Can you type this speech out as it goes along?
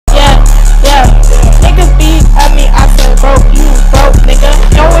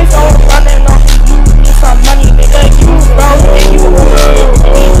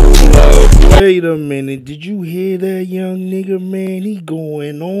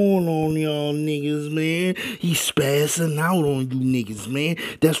going on, y'all niggas, man. He spazzing out on you niggas, man.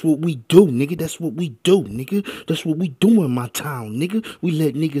 That's what we do, nigga. That's what we do, nigga. That's what we do in my town, nigga. We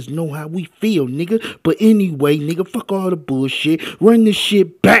let niggas know how we feel, nigga. But anyway, nigga, fuck all the bullshit. Run this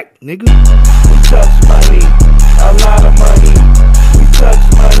shit back, nigga. We touch money, a lot of money. We touch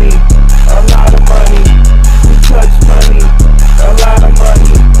money, a lot of money. We touch money, a lot of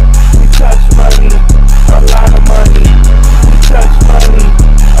money. We touch money, a lot of money. We touch money,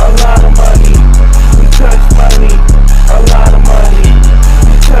 a lot of money. We touch money, a lot of money.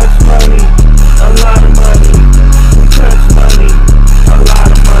 We touch money, a lot of money. We touch money, a lot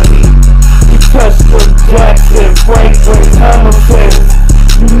of money. We touch the Jackson, Franklin, Hamilton.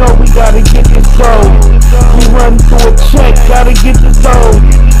 You know we gotta get this gold. We run through a check, gotta get this gold.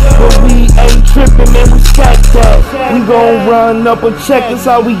 But we ain't tripping, man, we stack that. We gon' run up a check, that's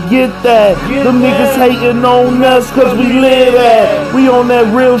how we get that. Them niggas hating on us cause we live at. We on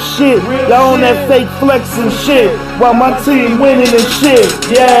that real shit, y'all on that fake flexing shit. While my team winning and shit,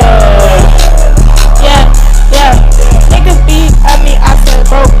 yeah.